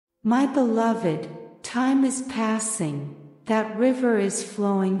My beloved, time is passing, that river is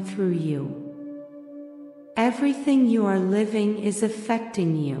flowing through you. Everything you are living is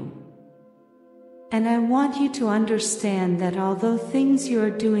affecting you. And I want you to understand that although things you are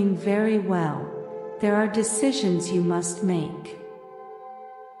doing very well, there are decisions you must make.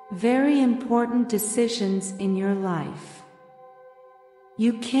 Very important decisions in your life.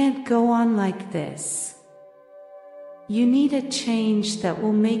 You can't go on like this. You need a change that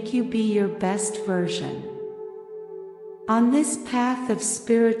will make you be your best version. On this path of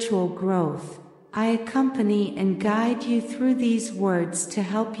spiritual growth, I accompany and guide you through these words to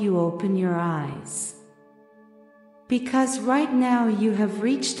help you open your eyes. Because right now you have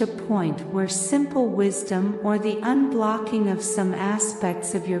reached a point where simple wisdom or the unblocking of some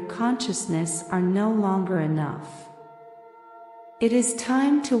aspects of your consciousness are no longer enough. It is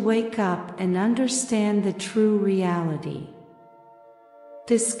time to wake up and understand the true reality.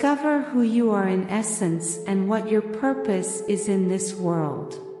 Discover who you are in essence and what your purpose is in this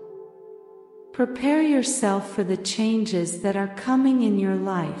world. Prepare yourself for the changes that are coming in your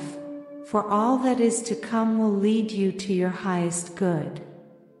life, for all that is to come will lead you to your highest good.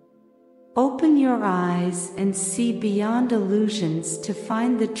 Open your eyes and see beyond illusions to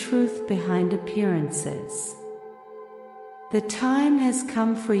find the truth behind appearances. The time has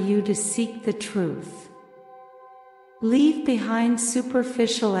come for you to seek the truth. Leave behind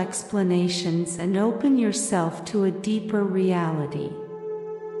superficial explanations and open yourself to a deeper reality.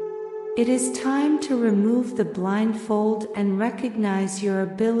 It is time to remove the blindfold and recognize your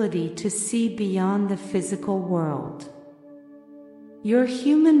ability to see beyond the physical world. Your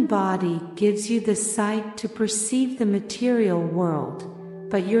human body gives you the sight to perceive the material world,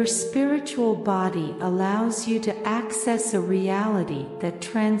 but your spiritual body allows you to access a reality that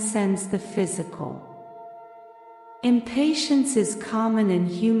transcends the physical. Impatience is common in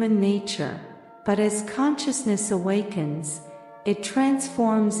human nature, but as consciousness awakens, it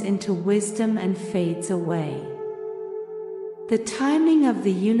transforms into wisdom and fades away. The timing of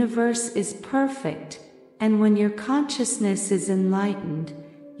the universe is perfect, and when your consciousness is enlightened,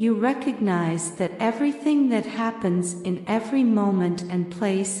 you recognize that everything that happens in every moment and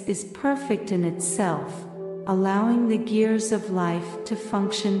place is perfect in itself, allowing the gears of life to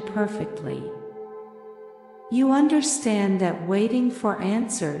function perfectly. You understand that waiting for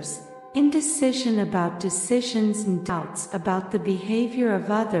answers, indecision about decisions and doubts about the behavior of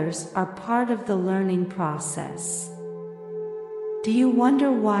others are part of the learning process. Do you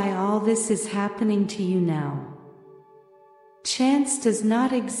wonder why all this is happening to you now? Chance does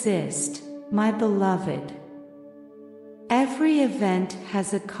not exist, my beloved. Every event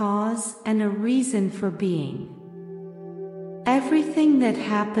has a cause and a reason for being. Everything that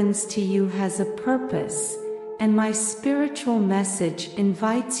happens to you has a purpose, and my spiritual message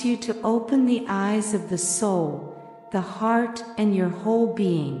invites you to open the eyes of the soul, the heart, and your whole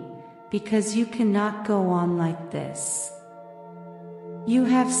being, because you cannot go on like this. You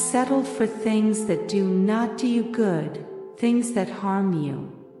have settled for things that do not do you good, things that harm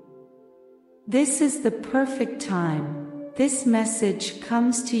you. This is the perfect time. This message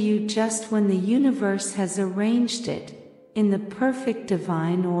comes to you just when the universe has arranged it, in the perfect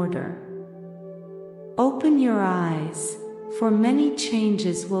divine order. Open your eyes, for many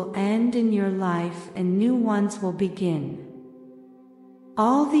changes will end in your life and new ones will begin.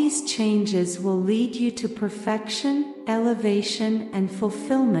 All these changes will lead you to perfection, elevation, and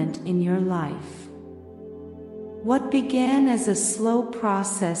fulfillment in your life. What began as a slow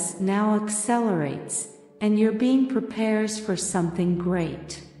process now accelerates, and your being prepares for something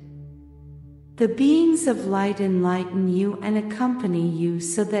great. The beings of light enlighten you and accompany you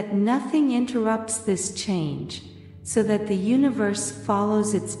so that nothing interrupts this change, so that the universe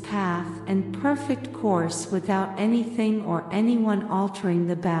follows its path and perfect course without anything or anyone altering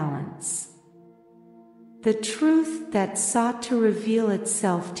the balance. The truth that sought to reveal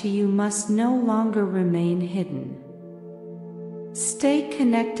itself to you must no longer remain hidden. Stay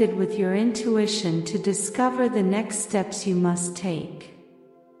connected with your intuition to discover the next steps you must take.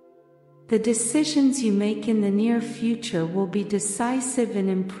 The decisions you make in the near future will be decisive in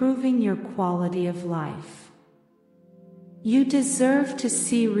improving your quality of life. You deserve to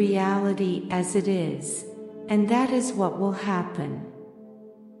see reality as it is, and that is what will happen.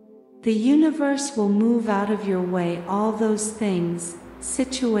 The universe will move out of your way all those things,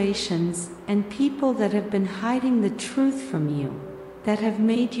 situations, and people that have been hiding the truth from you, that have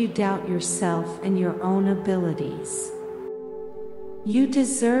made you doubt yourself and your own abilities. You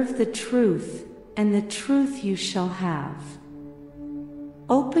deserve the truth, and the truth you shall have.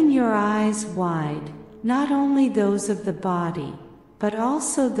 Open your eyes wide, not only those of the body, but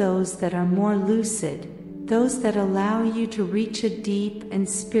also those that are more lucid, those that allow you to reach a deep and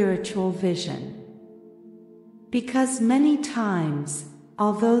spiritual vision. Because many times,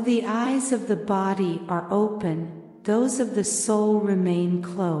 although the eyes of the body are open, those of the soul remain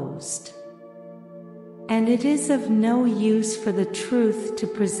closed. And it is of no use for the truth to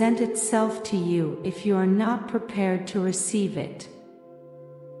present itself to you if you are not prepared to receive it.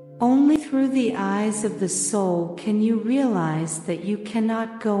 Only through the eyes of the soul can you realize that you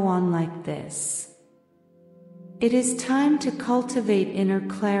cannot go on like this. It is time to cultivate inner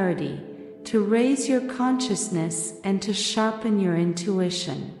clarity, to raise your consciousness and to sharpen your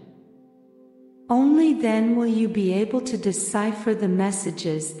intuition. Only then will you be able to decipher the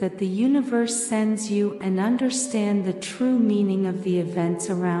messages that the universe sends you and understand the true meaning of the events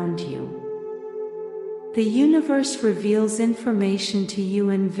around you. The universe reveals information to you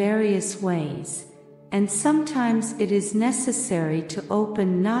in various ways, and sometimes it is necessary to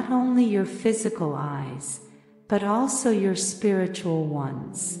open not only your physical eyes, but also your spiritual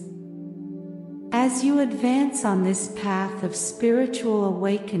ones. As you advance on this path of spiritual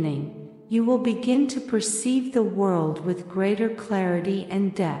awakening, you will begin to perceive the world with greater clarity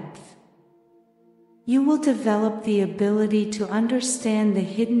and depth. You will develop the ability to understand the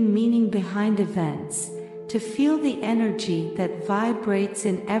hidden meaning behind events, to feel the energy that vibrates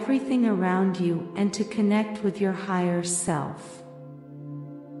in everything around you, and to connect with your higher self.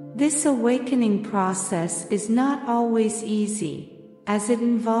 This awakening process is not always easy, as it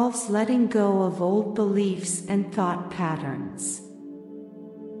involves letting go of old beliefs and thought patterns.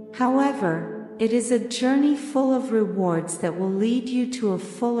 However, it is a journey full of rewards that will lead you to a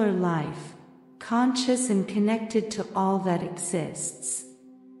fuller life, conscious and connected to all that exists.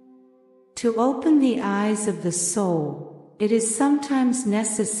 To open the eyes of the soul, it is sometimes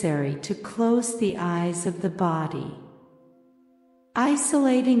necessary to close the eyes of the body.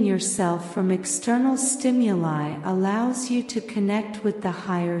 Isolating yourself from external stimuli allows you to connect with the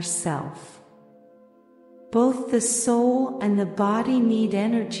higher self. Both the soul and the body need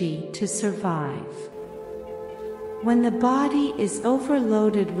energy to survive. When the body is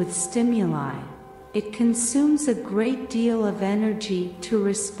overloaded with stimuli, it consumes a great deal of energy to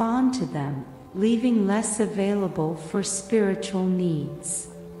respond to them, leaving less available for spiritual needs.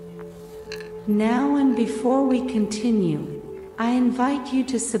 Now and before we continue, I invite you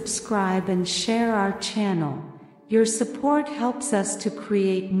to subscribe and share our channel. Your support helps us to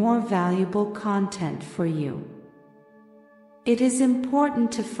create more valuable content for you. It is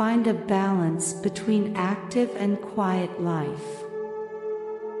important to find a balance between active and quiet life.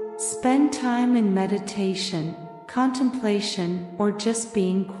 Spend time in meditation, contemplation, or just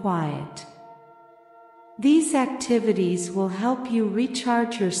being quiet. These activities will help you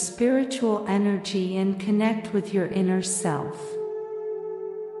recharge your spiritual energy and connect with your inner self.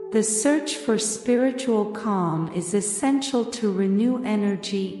 The search for spiritual calm is essential to renew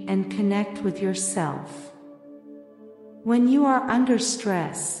energy and connect with yourself. When you are under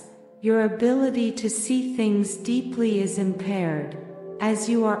stress, your ability to see things deeply is impaired, as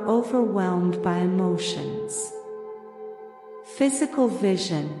you are overwhelmed by emotions. Physical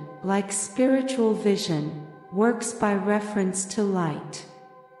vision, like spiritual vision, works by reference to light.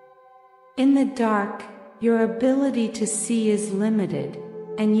 In the dark, your ability to see is limited,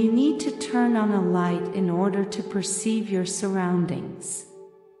 and you need to turn on a light in order to perceive your surroundings.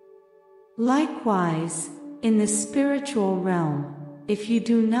 Likewise, in the spiritual realm, if you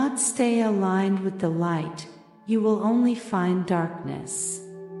do not stay aligned with the light, you will only find darkness.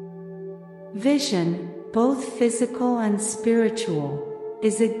 Vision, both physical and spiritual,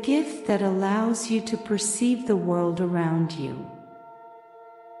 is a gift that allows you to perceive the world around you.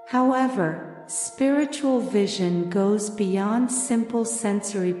 However, spiritual vision goes beyond simple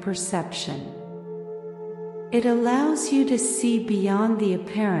sensory perception. It allows you to see beyond the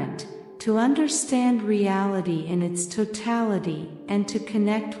apparent, to understand reality in its totality, and to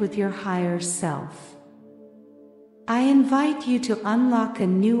connect with your higher self. I invite you to unlock a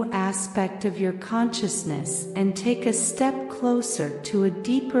new aspect of your consciousness and take a step closer to a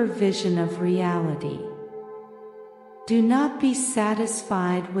deeper vision of reality. Do not be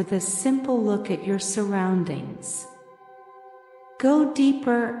satisfied with a simple look at your surroundings. Go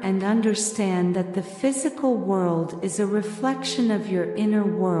deeper and understand that the physical world is a reflection of your inner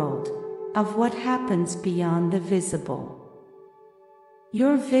world, of what happens beyond the visible.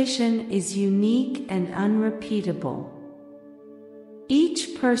 Your vision is unique and unrepeatable.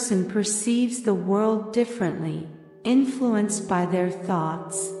 Each person perceives the world differently, influenced by their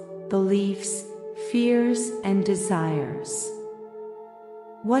thoughts, beliefs, fears, and desires.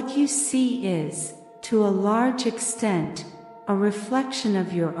 What you see is, to a large extent, a reflection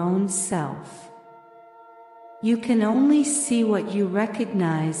of your own self. You can only see what you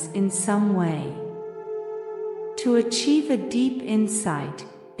recognize in some way. To achieve a deep insight,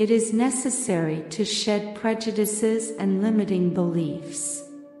 it is necessary to shed prejudices and limiting beliefs.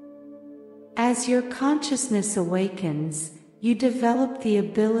 As your consciousness awakens, you develop the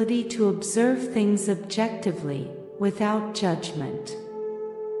ability to observe things objectively, without judgment.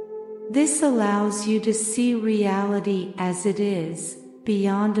 This allows you to see reality as it is,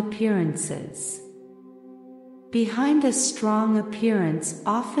 beyond appearances. Behind a strong appearance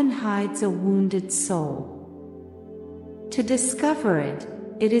often hides a wounded soul. To discover it,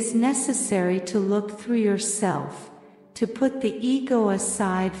 it is necessary to look through yourself, to put the ego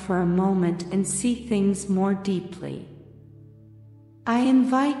aside for a moment and see things more deeply. I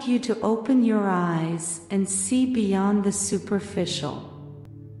invite you to open your eyes and see beyond the superficial.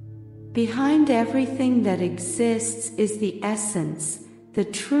 Behind everything that exists is the essence, the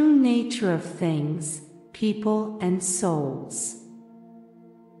true nature of things, people and souls.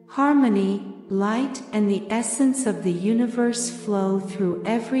 Harmony, light, and the essence of the universe flow through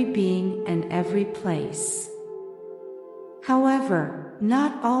every being and every place. However,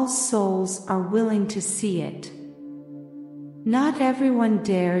 not all souls are willing to see it. Not everyone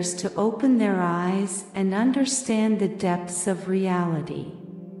dares to open their eyes and understand the depths of reality.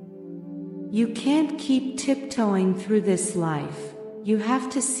 You can't keep tiptoeing through this life, you have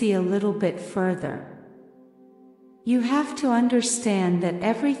to see a little bit further. You have to understand that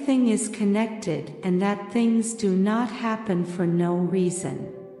everything is connected and that things do not happen for no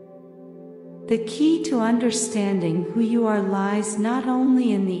reason. The key to understanding who you are lies not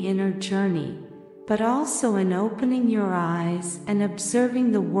only in the inner journey, but also in opening your eyes and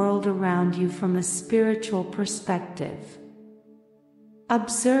observing the world around you from a spiritual perspective.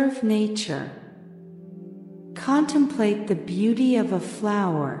 Observe nature. Contemplate the beauty of a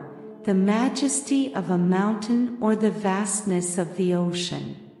flower, the majesty of a mountain, or the vastness of the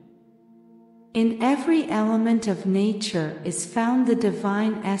ocean. In every element of nature is found the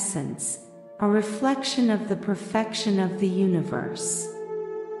divine essence, a reflection of the perfection of the universe.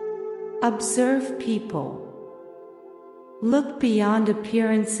 Observe people. Look beyond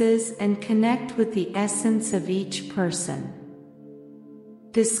appearances and connect with the essence of each person.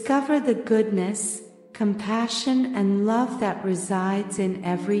 Discover the goodness, compassion, and love that resides in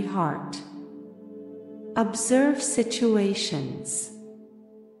every heart. Observe situations.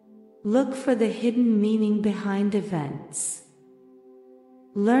 Look for the hidden meaning behind events.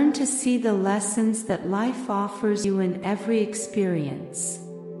 Learn to see the lessons that life offers you in every experience.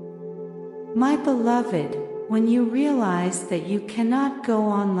 My beloved, when you realize that you cannot go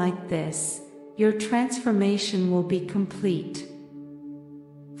on like this, your transformation will be complete.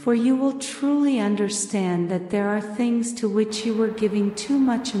 For you will truly understand that there are things to which you were giving too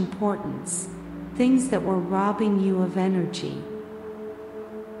much importance, things that were robbing you of energy.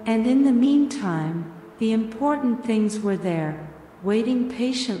 And in the meantime, the important things were there, waiting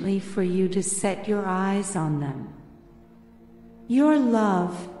patiently for you to set your eyes on them. Your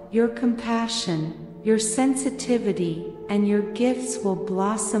love, your compassion, your sensitivity, and your gifts will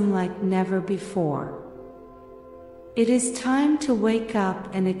blossom like never before. It is time to wake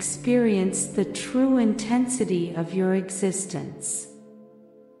up and experience the true intensity of your existence.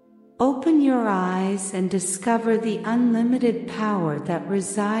 Open your eyes and discover the unlimited power that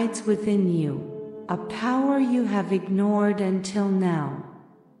resides within you, a power you have ignored until now.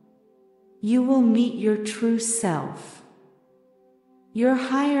 You will meet your true self. Your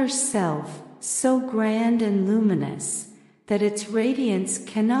higher self, so grand and luminous, that its radiance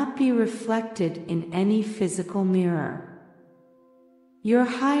cannot be reflected in any physical mirror. Your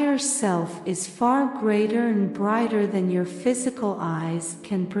higher self is far greater and brighter than your physical eyes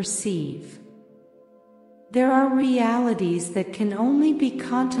can perceive. There are realities that can only be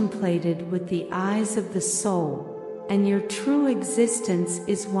contemplated with the eyes of the soul, and your true existence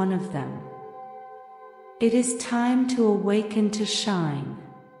is one of them. It is time to awaken to shine.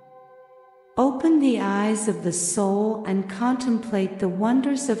 Open the eyes of the soul and contemplate the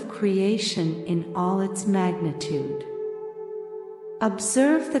wonders of creation in all its magnitude.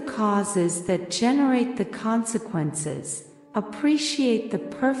 Observe the causes that generate the consequences. Appreciate the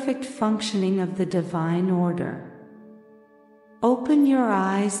perfect functioning of the divine order. Open your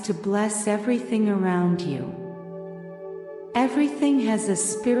eyes to bless everything around you. Everything has a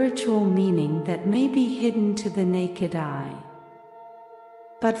spiritual meaning that may be hidden to the naked eye.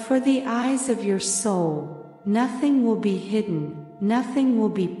 But for the eyes of your soul, nothing will be hidden, nothing will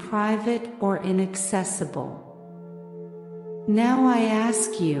be private or inaccessible. Now I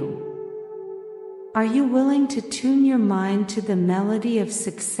ask you, Are you willing to tune your mind to the melody of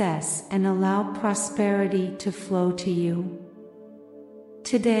success and allow prosperity to flow to you?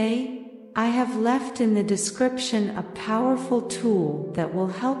 Today, I have left in the description a powerful tool that will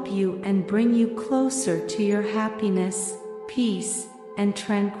help you and bring you closer to your happiness, peace, and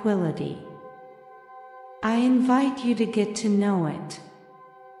tranquility. I invite you to get to know it.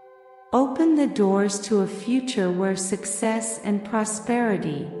 Open the doors to a future where success and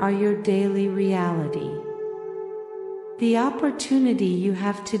prosperity are your daily reality. The opportunity you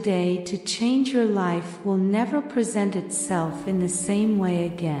have today to change your life will never present itself in the same way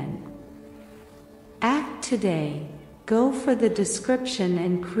again. Act today, go for the description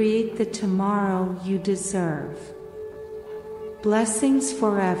and create the tomorrow you deserve. Blessings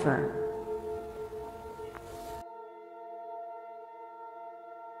forever.